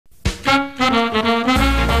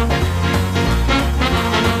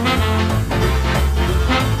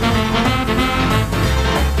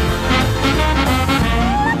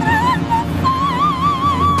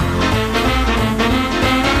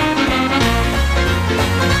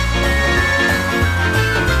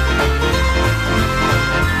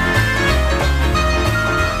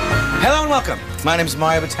My name's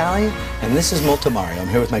Mario Batali, and this is Molto Mario. I'm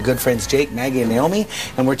here with my good friends Jake, Maggie, and Naomi,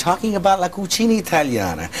 and we're talking about La Cucina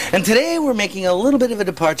Italiana. And today we're making a little bit of a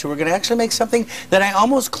departure. We're going to actually make something that I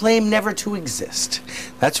almost claim never to exist.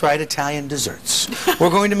 That's right, Italian desserts. We're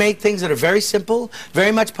going to make things that are very simple,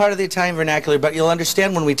 very much part of the Italian vernacular, but you'll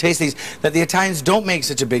understand when we taste these that the Italians don't make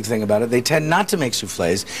such a big thing about it. They tend not to make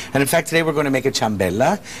soufflés. And in fact, today we're going to make a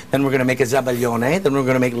Ciambela, then we're going to make a Zabaglione, then we're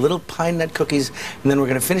going to make little pine nut cookies, and then we're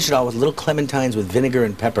going to finish it all with little Clementines with vinegar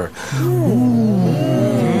and pepper.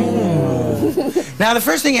 Now, the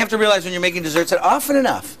first thing you have to realize when you're making desserts that often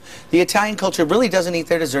enough, the Italian culture really doesn't eat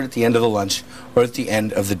their dessert at the end of the lunch or at the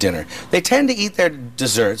end of the dinner. They tend to eat their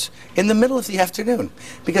desserts in the middle of the afternoon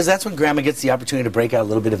because that's when Grandma gets the opportunity to break out a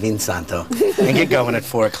little bit of Vin Santo and get going at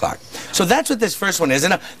 4 o'clock. So that's what this first one is.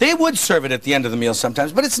 And they would serve it at the end of the meal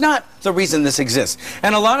sometimes, but it's not the reason this exists.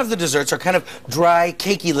 And a lot of the desserts are kind of dry,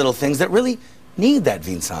 cakey little things that really need that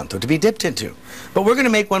Vin Santo to be dipped into. But we're going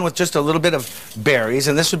to make one with just a little bit of berries,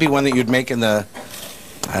 and this would be one that you'd make in the,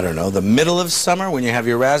 I don't know, the middle of summer when you have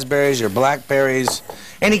your raspberries, your blackberries,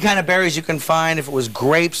 any kind of berries you can find. If it was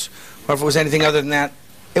grapes or if it was anything other than that,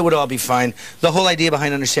 it would all be fine. The whole idea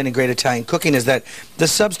behind understanding great Italian cooking is that the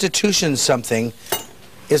substitution something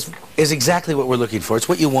is exactly what we're looking for. It's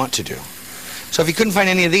what you want to do. So if you couldn't find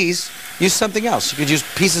any of these, use something else. You could use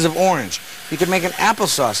pieces of orange. You could make an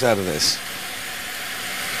applesauce out of this.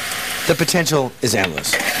 The potential is endless.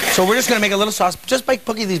 So we're just going to make a little sauce just by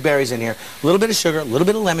putting these berries in here. A little bit of sugar, a little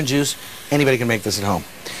bit of lemon juice. Anybody can make this at home.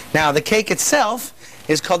 Now, the cake itself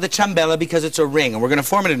is called the Ciambela because it's a ring. And we're going to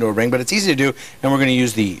form it into a ring, but it's easy to do. And we're going to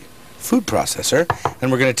use the food processor.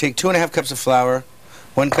 And we're going to take 2½ cups of flour,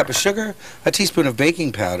 1 cup of sugar, a teaspoon of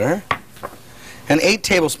baking powder, and 8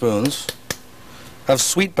 tablespoons of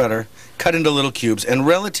sweet butter cut into little cubes and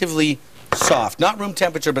relatively soft. Not room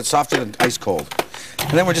temperature, but softer than ice cold.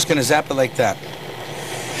 And then we're just going to zap it like that.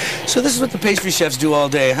 So this is what the pastry chefs do all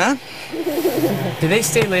day, huh? Do they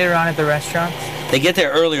stay later on at the restaurant? They get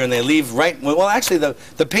there earlier and they leave right... Well, actually,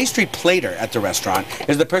 the pastry plater at the restaurant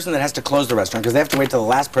is the person that has to close the restaurant because they have to wait till the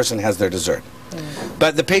last person has their dessert.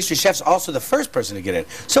 But the pastry chef's also the first person to get in.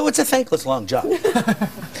 So it's a thankless long job.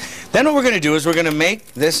 Then what we're going to do is we're going to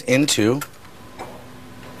make this into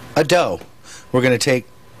a dough. We're going to take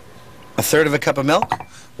 1/3 cup of milk,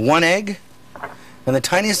 1 egg, and the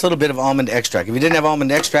tiniest little bit of almond extract. If you didn't have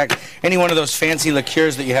almond extract, any one of those fancy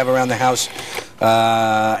liqueurs that you have around the house,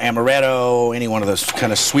 amaretto, any one of those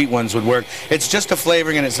kind of sweet ones would work. It's just a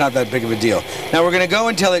flavoring and it's not that big of a deal. Now we're going to go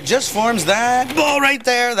until it just forms that ball right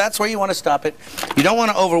there. That's where you want to stop it. You don't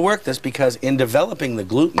want to overwork this because in developing the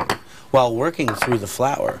gluten while working through the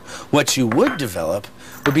flour, what you would develop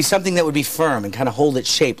would be something that would be firm and kind of hold its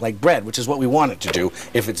shape like bread, which is what we want it to do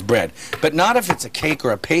if it's bread. But not if it's a cake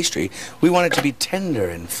or a pastry. We want it to be tender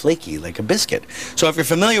and flaky like a biscuit. So if you're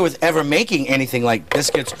familiar with ever making anything like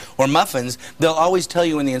biscuits or muffins, they'll always tell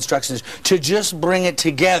you in the instructions to just bring it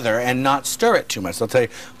together and not stir it too much. They'll tell you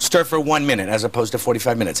stir for 1 minute as opposed to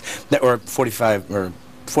 45 minutes, or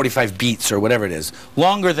 45 beats or whatever it is.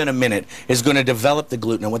 Longer than a minute is going to develop the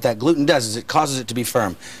gluten, and what that gluten does is it causes it to be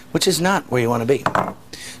firm, which is not where you want to be.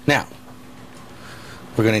 Now,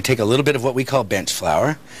 we're going to take a little bit of what we call bench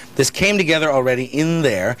flour. This came together already in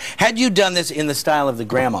there. Had you done this in the style of the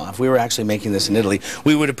grandma, if we were actually making this in Italy,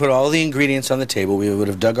 we would have put all the ingredients on the table. We would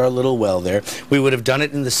have dug our little well there. We would have done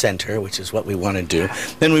it in the center, which is what we want to do.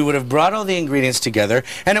 Then we would have brought all the ingredients together,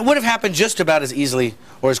 and it would have happened just about as easily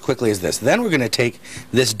or as quickly as this. Then we're going to take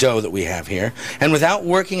this dough that we have here, and without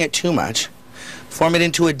working it too much, form it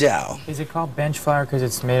into a dough. Is it called bench flour because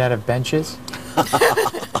it's made out of benches?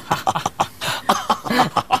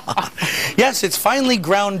 Yes, it's finely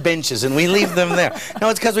ground benches, and we leave them there. No,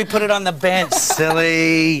 it's because we put it on the bench,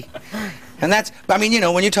 silly. And that's, I mean, you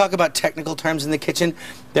know, when you talk about technical terms in the kitchen,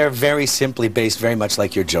 they're very simply based, very much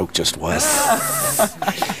like your joke just was.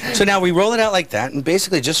 So now we roll it out like that, and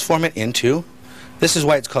basically just form it into, this is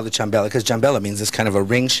why it's called the Ciambela, because Ciambela means this kind of a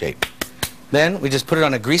ring shape. Then we just put it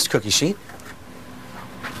on a greased cookie sheet.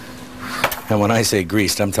 And when I say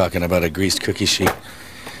greased, I'm talking about a greased cookie sheet.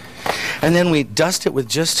 And then we dust it with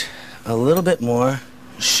just a little bit more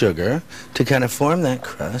sugar to kind of form that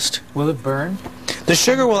crust. Will it burn? The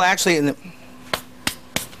sugar will actually, in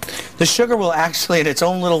its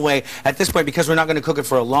own little way, at this point, because we're not going to cook it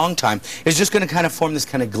for a long time, is just going to kind of form this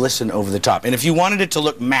kind of glisten over the top. And if you wanted it to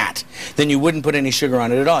look matte, then you wouldn't put any sugar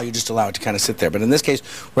on it at all. You just allow it to kind of sit there. But in this case,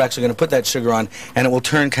 we're actually going to put that sugar on, and it will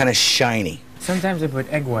turn kind of shiny. Sometimes they put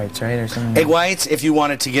egg whites, right, or something. Egg whites if you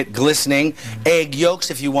want it to get glistening, egg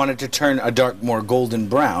yolks if you want it to turn a dark, more golden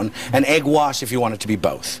brown, and egg wash if you want it to be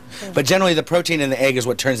both. But generally the protein in the egg is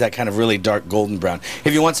what turns that kind of really dark golden brown.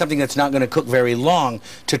 If you want something that's not going to cook very long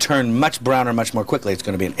to turn much browner much more quickly, it's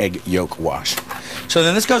going to be an egg yolk wash. So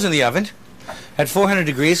then this goes in the oven at 400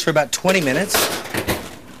 degrees for about 20 minutes.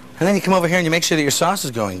 And then you come over here and you make sure that your sauce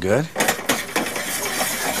is going good.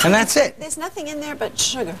 And that's it. There's nothing in there but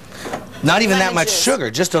sugar. Not even that Lemon much juice.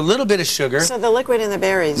 sugar, just a little bit of sugar. So the liquid in the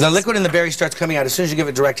berries. The liquid in the berry starts coming out as soon as you give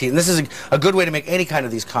it direct heat. And this is a good way to make any kind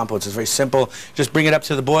of these compotes. It's very simple. Just bring it up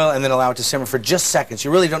to the boil and then allow it to simmer for just seconds.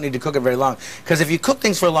 You really don't need to cook it very long. Because if you cook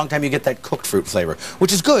things for a long time, you get that cooked fruit flavor,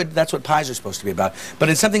 which is good. That's what pies are supposed to be about. But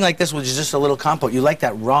in something like this, which is just a little compote, you like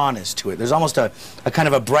that rawness to it. There's almost a kind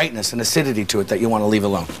of a brightness and acidity to it that you want to leave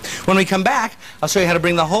alone. When we come back, I'll show you how to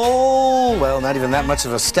bring the whole, well, not even that much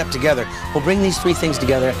of a step together. We'll bring these three things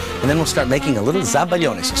together, and then we'll start making a little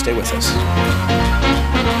Zabaglione, so stay with us.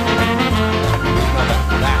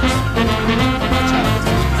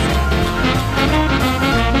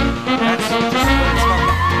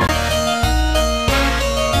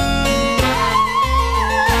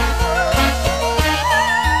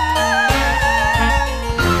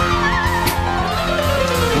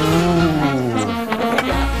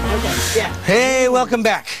 Hey, welcome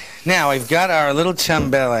back. Now, I've got our little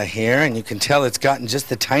ciambella here, and you can tell it's gotten just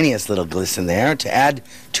the tiniest little glisten there. To add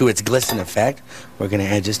to its glisten effect, we're going to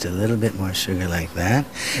add just a little bit more sugar like that.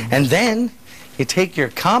 And then you take your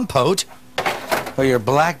compote, or your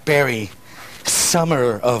blackberry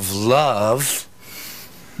summer of love,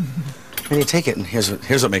 and you take it, and here's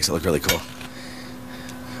what makes it look really cool.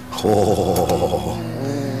 Oh.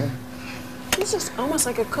 This is almost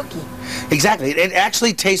like a cookie. Exactly. It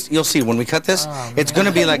actually tastes, you'll see, when we cut this, it's going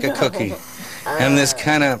to be like a cookie. And this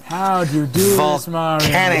kind of How'd you do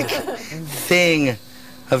volcanic thing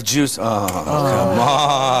of juice. Oh,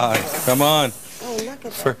 come on. Oh, look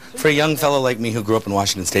at For a young fellow like me who grew up in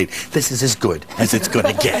Washington State, this is as good as it's going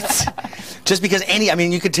to get. Just because I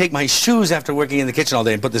mean, you could take my shoes after working in the kitchen all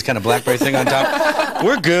day and put this kind of blackberry thing on top.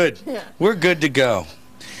 We're good. We're good to go.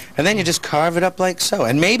 And then you just carve it up like so.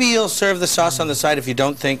 And maybe you'll serve the sauce on the side if you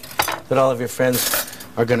don't think that all of your friends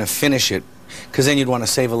are going to finish it. Because then you'd want to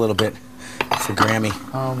save a little bit for Grammy.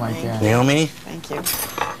 Oh, my God. Naomi? Thank you.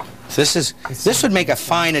 This would make a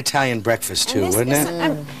fine Italian breakfast, too, wouldn't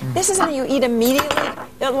it? This is something you eat immediately.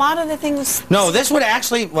 A lot of the things... No, this would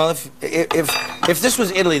actually... Well, if this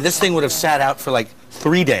was Italy, this thing would have sat out for like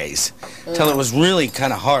 3 days. Till it was really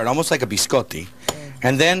kind of hard, almost like a biscotti.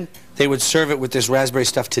 And then they would serve it with this raspberry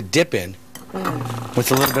stuff to dip in,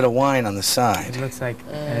 with a little bit of wine on the side. It looks like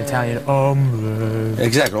an Italian omelette.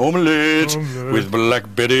 Exactly, omelette with black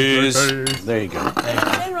betties. There you go.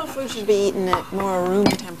 General food should be eaten at more room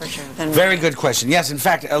temperature than... Very good question. Yes, in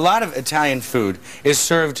fact, a lot of Italian food is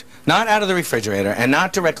served not out of the refrigerator and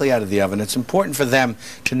not directly out of the oven. It's important for them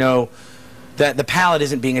to know that the palate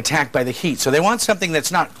isn't being attacked by the heat. So they want something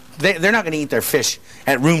that's not... They're not going to eat their fish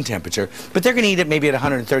at room temperature, but they're going to eat it maybe at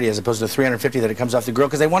 130 as opposed to 350 that it comes off the grill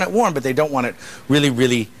because they want it warm, but they don't want it really,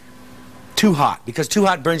 really too hot because too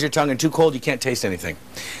hot burns your tongue and too cold you can't taste anything.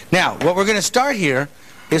 Now, what we're going to start here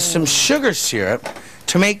is some sugar syrup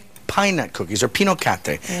to make pine nut cookies or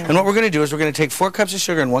Pinocatte. And what we're going to do is we're going to take 4 cups of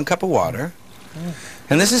sugar and 1 cup of water.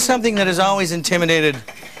 And this is something that has always intimidated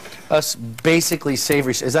us basically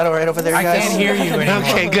savory. Is that all right over there, guys? I can't hear you anymore.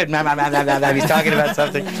 Okay, good. He's talking about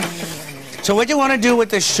something. So what you want to do with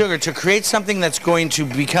this sugar to create something that's going to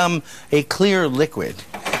become a clear liquid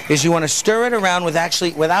is you want to stir it around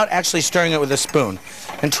without actually stirring it with a spoon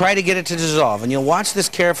and try to get it to dissolve. And you'll watch this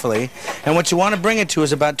carefully. And what you want to bring it to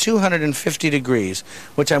is about 250 degrees,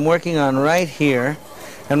 which I'm working on right here.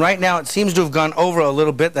 And right now it seems to have gone over a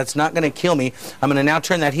little bit. That's not going to kill me. I'm going to now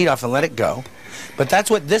turn that heat off and let it go. But that's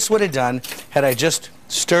what this would have done had I just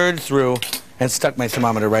stirred through and stuck my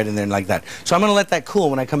thermometer right in there like that. So I'm going to let that cool.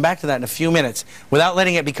 When I come back to that in a few minutes, without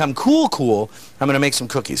letting it become cool, I'm going to make some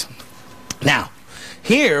cookies. Now,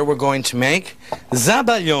 here we're going to make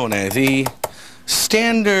Zabaglione, the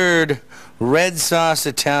standard red sauce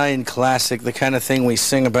Italian classic, the kind of thing we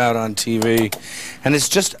sing about on TV. And it's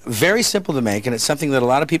just very simple to make, and it's something that a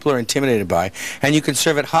lot of people are intimidated by. And you can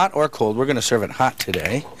serve it hot or cold. We're going to serve it hot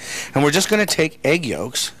today. And we're just going to take egg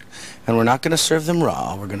yolks, and we're not going to serve them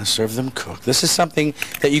raw. We're going to serve them cooked. This is something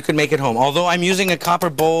that you can make at home. Although I'm using a copper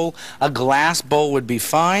bowl, a glass bowl would be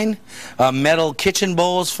fine. A metal kitchen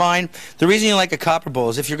bowl is fine. The reason you like a copper bowl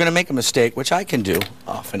is if you're going to make a mistake, which I can do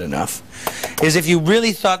often enough, is if you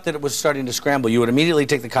really thought that it was starting to scramble, you would immediately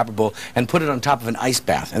take the copper bowl and put it on top of an ice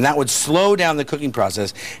bath. And that would slow down the cooking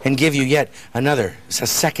process and give you yet a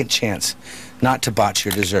second chance not to botch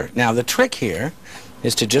your dessert. Now, the trick here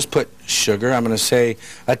is to just put sugar. I'm going to say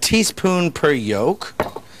a teaspoon per yolk.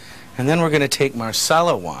 And then we're going to take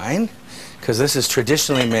Marsala wine, because this is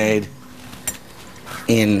traditionally made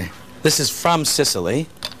in, this is from Sicily.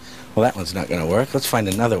 Well, that one's not going to work. Let's find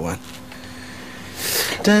another one.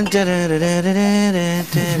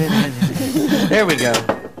 There we go.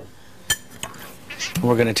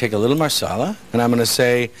 We're going to take a little Marsala, and I'm going to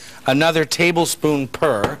say another tablespoon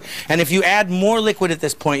per. And if you add more liquid at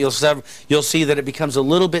this point, you'll see that it becomes a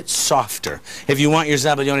little bit softer. If you want your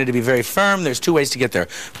Zabaglione to be very firm, there's two ways to get there.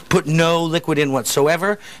 Put no liquid in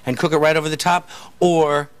whatsoever and cook it right over the top,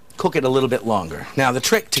 or cook it a little bit longer. Now, the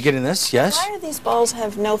trick to getting this, yes? Why do these bowls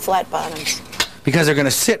have no flat bottoms? Because they're going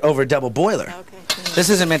to sit over a double boiler. Okay. This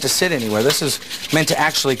isn't meant to sit anywhere. This is meant to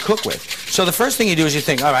actually cook with. So the first thing you do is you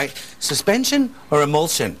think, all right, suspension or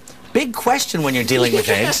emulsion? Big question when you're dealing with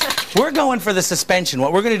eggs. We're going for the suspension.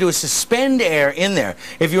 What we're going to do is suspend air in there.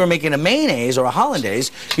 If you were making a mayonnaise or a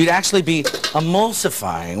hollandaise, you'd actually be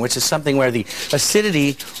emulsifying, which is something where the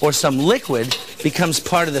acidity or some liquid becomes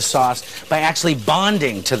part of the sauce by actually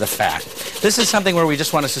bonding to the fat. This is something where we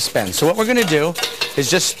just want to suspend. So what we're going to do is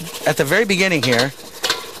just at the very beginning here,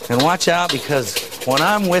 and watch out, because when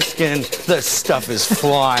I'm whisking, the stuff is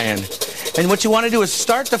flying. And what you want to do is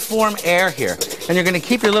start to form air here. And you're going to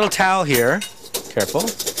keep your little towel here. Careful.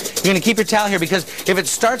 You're going to keep your towel here, because if it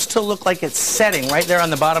starts to look like it's setting right there on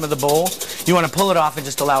the bottom of the bowl, you want to pull it off and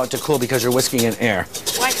just allow it to cool, because you're whisking in air.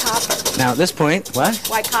 Why copper? Now at this point, what?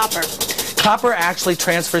 Why copper? Copper actually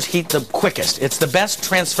transfers heat the quickest. It's the best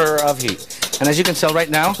transfer of heat. And as you can tell right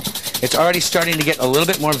now, it's already starting to get a little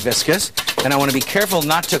bit more viscous. And I want to be careful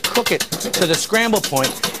not to cook it to the scramble point,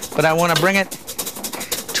 but I want to bring it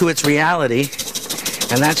to its reality.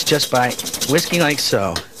 And that's just by whisking like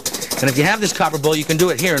so. And if you have this copper bowl, you can do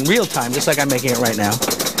it here in real time, just like I'm making it right now.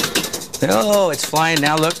 Oh, it's flying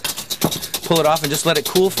now, look. Pull it off and just let it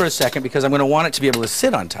cool for a second, because I'm going to want it to be able to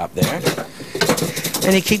sit on top there.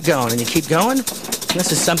 And you keep going, and you keep going.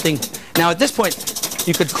 This is something, now at this point,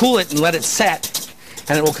 you could cool it and let it set,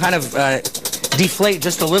 and it will kind of deflate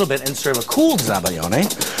just a little bit and serve a cooled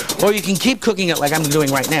Zabaglione. Or you can keep cooking it like I'm doing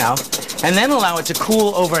right now, and then allow it to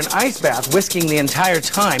cool over an ice bath, whisking the entire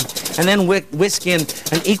time, and then whisk in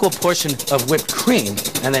an equal portion of whipped cream,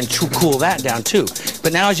 and then cool that down too.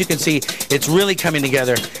 But now, as you can see, it's really coming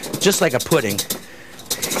together just like a pudding,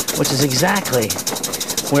 which is exactly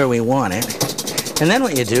where we want it. And then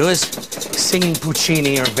what you do is sing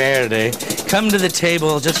Puccini or Verdi, come to the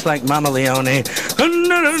table just like Mama Leone,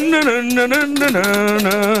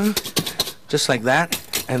 just like that,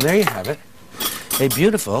 and there you have it, a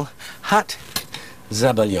beautiful hot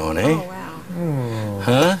Zabaglione. Oh, wow.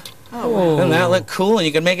 Huh? Oh, wow. Doesn't that look cool? And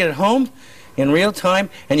you can make it at home in real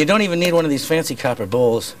time, and you don't even need one of these fancy copper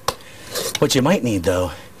bowls. What you might need,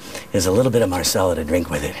 though, is a little bit of Marsala to drink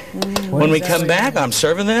with it. When we come back, I'm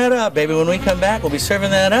serving that up, baby. When we come back, we'll be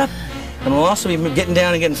serving that up. And we'll also be getting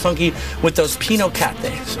down and getting funky with those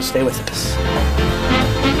Pinocatte. So stay with us.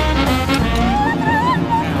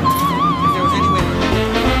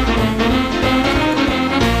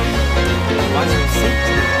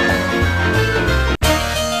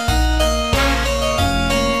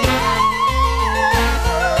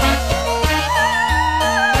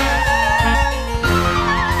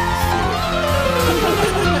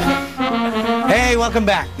 Hey, welcome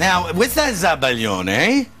back. Now, with that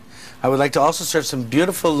Zabaglione, I would like to also serve some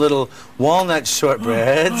beautiful little walnut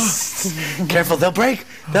shortbreads. Careful, they'll break.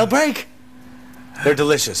 They'll break. They're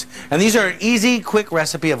delicious. And these are an easy, quick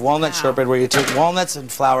recipe of walnut shortbread where you take walnuts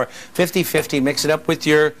and flour 50-50, mix it up with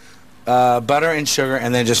your butter and sugar,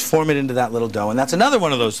 and then just form it into that little dough. And that's another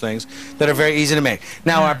one of those things that are very easy to make.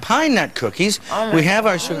 Now, our pine nut cookies, we have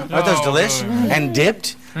our sugar. Aren't those delicious? And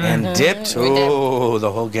dipped. And dipped. Oh, the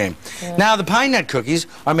whole game. Now, the pine nut cookies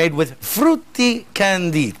are made with frutti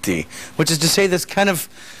canditi, which is to say this kind of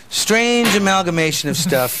strange amalgamation of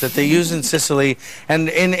stuff that they use in Sicily and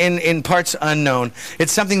in parts unknown.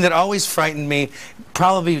 It's something that always frightened me,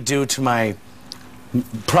 probably due to my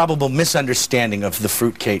probable misunderstanding of the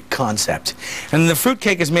fruitcake concept. And the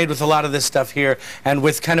fruitcake is made with a lot of this stuff here and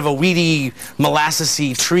with kind of a weedy,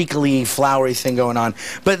 molassesy, treacly, floury thing going on.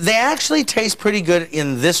 But they actually taste pretty good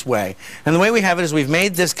in this way. And the way we have it is we've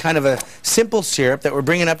made this kind of a simple syrup that we're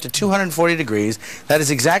bringing up to 240 degrees. That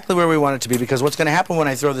is exactly where we want it to be, because what's going to happen when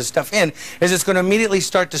I throw this stuff in is it's going to immediately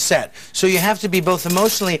start to set. So you have to be both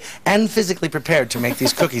emotionally and physically prepared to make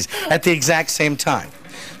these cookies at the exact same time.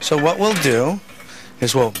 So what we'll do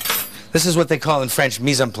is, well, this is what they call in French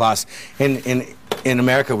mise en place. In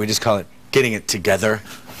America, we just call it getting it together.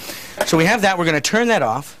 So we have that. We're going to turn that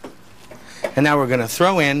off. And now we're going to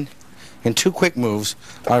throw in in 2 quick moves,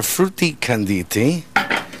 our frutti canditi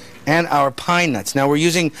and our pine nuts. Now we're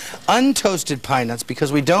using untoasted pine nuts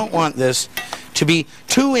because we don't want this to be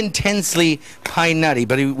too intensely pine nutty,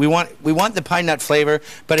 but we want the pine nut flavor.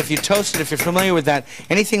 But if you toast it, if you're familiar with that,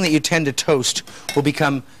 anything that you tend to toast will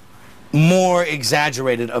become more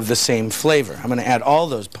exaggerated of the same flavor. I'm going to add all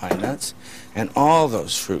those pine nuts and all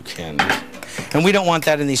those fruit candies, and we don't want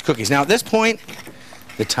that in these cookies. Now at this point,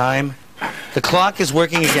 the clock is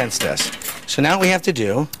working against us. So now what we have to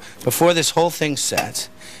do before this whole thing sets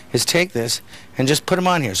is take this and just put them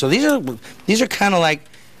on here. So these are kind of like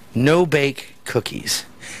no-bake cookies.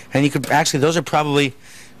 And you could actually, those are probably,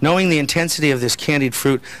 knowing the intensity of this candied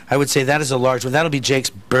fruit, I would say that is a large one. That'll be Jake's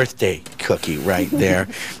birthday cookie right there,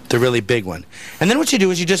 the really big one. And then what you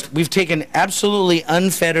do is we've taken absolutely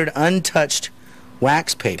unfettered, untouched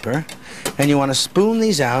wax paper, and you want to spoon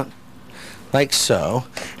these out like so,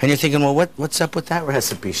 and you're thinking, well, what's up with that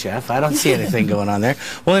recipe, chef? I don't see anything going on there.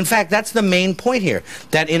 Well, in fact, that's the main point here,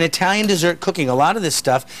 that in Italian dessert cooking, a lot of this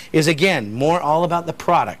stuff is, again, more all about the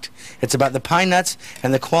product. It's about the pine nuts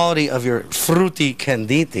and the quality of your frutti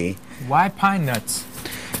canditi. Why pine nuts?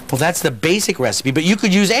 Well, that's the basic recipe, but you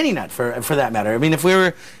could use any nut for that matter. I mean, if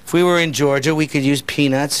we were in Georgia, we could use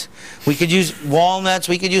peanuts, we could use walnuts,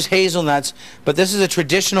 we could use hazelnuts, but this is a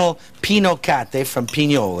traditional Pinocatte from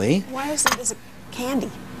Pignoli. Why isn't this a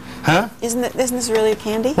candy? Huh? Isn't this really a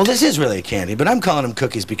candy? Well, this is really a candy, but I'm calling them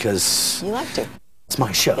cookies because You like to. it's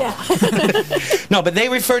my show. Yeah. No, but they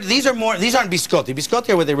refer to, these aren't biscotti.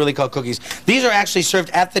 Biscotti are what they really call cookies. These are actually served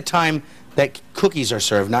at the time that cookies are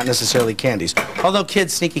served, not necessarily candies. Although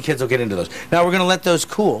sneaky kids will get into those. Now we're going to let those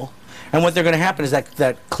cool, and what they're going to happen is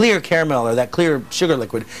that clear caramel or that clear sugar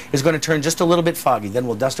liquid is going to turn just a little bit foggy. Then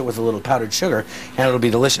we'll dust it with a little powdered sugar, and it'll be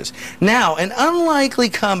delicious. Now, an unlikely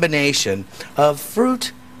combination of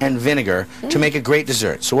fruit and vinegar to make a great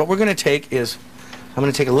dessert. So what we're going to take is, I'm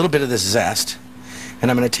going to take a little bit of this zest, and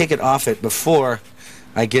I'm going to take it off it before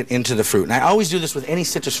I get into the fruit. And I always do this with any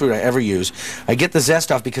citrus fruit I ever use. I get the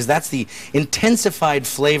zest off because that's the intensified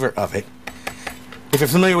flavor of it. If you're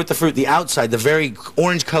familiar with the fruit, the outside, the very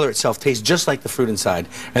orange color itself tastes just like the fruit inside.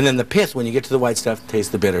 And then the pith, when you get to the white stuff,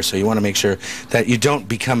 tastes the bitter. So you want to make sure that you don't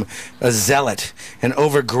become a zealot and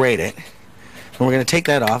overgrate it. And we're going to take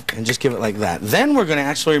that off and just give it like that. Then we're going to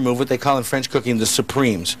actually remove what they call in French cooking the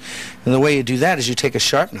supremes. And the way you do that is you take a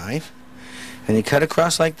sharp knife and you cut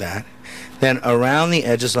across like that, then around the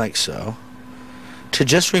edges like so, to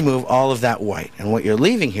just remove all of that white. And what you're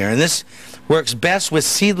leaving here, and this works best with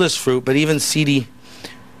seedless fruit, but even seedy,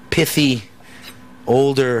 pithy,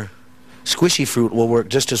 older, squishy fruit will work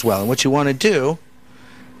just as well. And what you want to do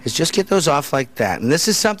is just get those off like that. And this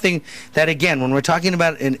is something that, again, when we're talking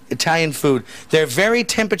about Italian food, they're very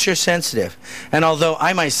temperature sensitive. And although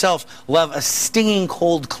I myself love a stinging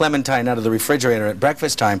cold clementine out of the refrigerator at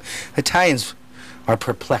breakfast time, Italians are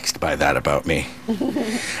perplexed by that about me.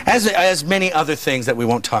 As many other things that we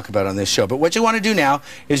won't talk about on this show. But what you want to do now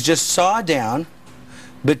is just saw down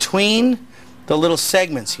between the little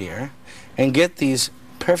segments here and get these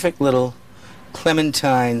perfect little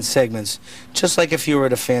clementine segments, just like if you were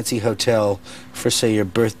at a fancy hotel for, say, your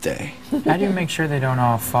birthday. How do you make sure they don't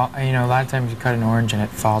all fall? You know, a lot of times you cut an orange and it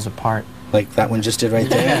falls apart. Like that one just did right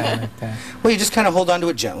there? Yeah, like that. Well, you just kind of hold on to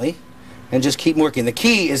it gently and just keep working. The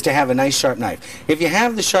key is to have a nice sharp knife. If you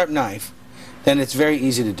have the sharp knife, then it's very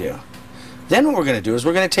easy to do. Then what we're going to do is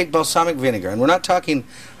we're going to take balsamic vinegar, and we're not talking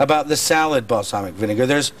about the salad balsamic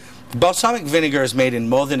vinegar. Balsamic vinegar is made in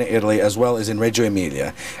Modena, Italy, as well as in Reggio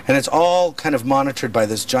Emilia, and it's all kind of monitored by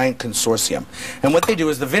this giant consortium. And what they do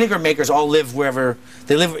is the vinegar makers all live wherever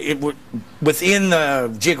they live within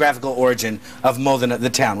the geographical origin of Modena, the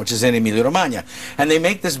town, which is in Emilia-Romagna. And they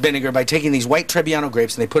make this vinegar by taking these white Trebbiano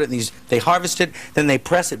grapes, and they put it in these, they harvest it, then they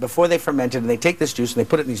press it before they ferment it, and they take this juice and they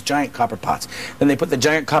put it in these giant copper pots. Then they put the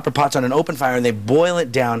giant copper pots on an open fire and they boil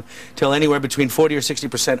it down till anywhere between 40 or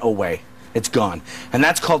 60% away. It's gone. And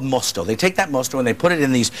that's called mosto. They take that mosto and they put it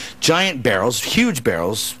in these giant barrels, huge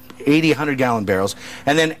barrels, 80, 100-gallon barrels,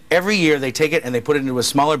 and then every year they take it and they put it into a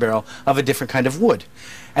smaller barrel of a different kind of wood.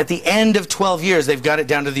 At the end of 12 years, they've got it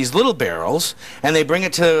down to these little barrels, and they bring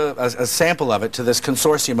it to a sample of it to this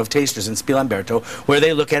consortium of tasters in Spielamberto, where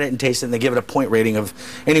they look at it and taste it, and they give it a point rating of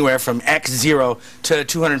anywhere from X0 to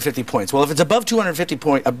 250 points. Well, if it's above 220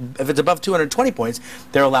 points,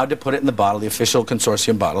 they're allowed to put it in the bottle, the official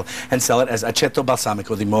consortium bottle, and sell it as Aceto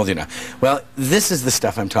Balsamico di Modena. Well, this is the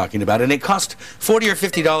stuff I'm talking about, and it costs $40 or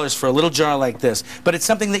 $50 for a little jar like this, but it's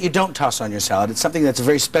something that you don't toss on your salad. It's something that's a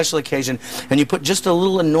very special occasion, and you put just a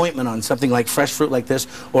little anointment on something like fresh fruit like this,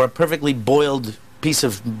 or a perfectly boiled piece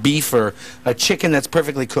of beef or a chicken that's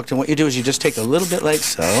perfectly cooked. And what you do is you just take a little bit like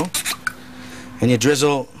so, And you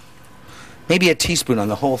drizzle maybe a teaspoon on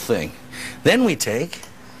the whole thing. Then we take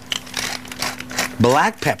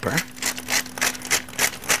black pepper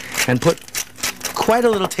and put quite a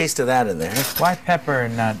little taste of that in there. Why pepper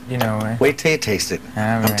and not, you know? Wait till you taste it.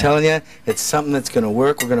 Right. I'm telling you, it's something that's going to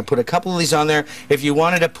work. We're going to put a couple of these on there. If you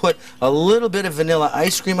wanted to put a little bit of vanilla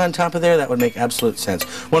ice cream on top of there, that would make absolute sense.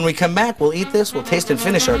 When we come back, we'll eat this, we'll taste and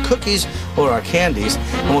finish our cookies or our candies,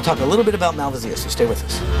 and we'll talk a little bit about Malvasia, so stay with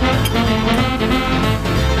us.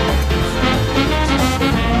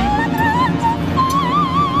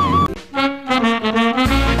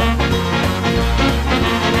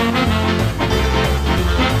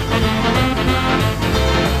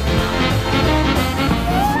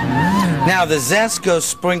 Now the zest goes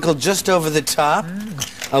sprinkled just over the top,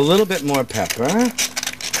 a little bit more pepper,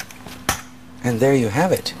 and there you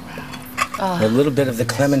have it. A little bit of the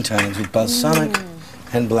clementines with balsamic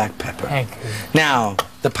and black pepper. Thank you. Now,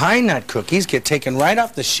 the pine nut cookies get taken right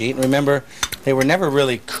off the sheet. Remember, they were never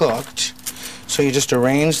really cooked, so you just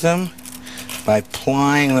arrange them by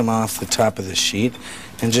plying them off the top of the sheet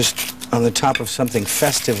and just on the top of something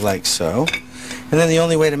festive like so. And then the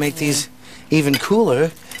only way to make these even cooler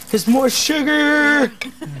is more sugar.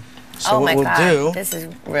 So what we'll do, this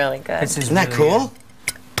is really good. isn't that cool?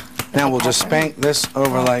 Now we'll just spank this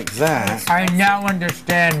over like that. I now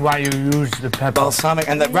understand why you use the pepper. Balsamic,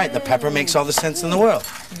 and right, the pepper makes all the sense in the world.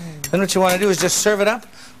 Then what you want to do is just serve it up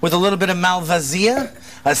with a little bit of Malvasia,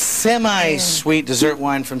 a semi-sweet dessert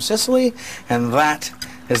wine from Sicily, and that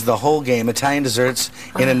is the whole game. Italian desserts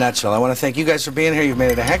in a nutshell. I want to thank you guys for being here. You've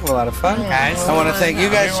made it a heck of a lot of fun. I want to thank you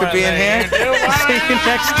guys for being here. See you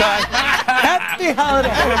next time. Happy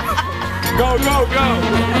holidays. Go, go,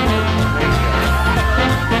 go.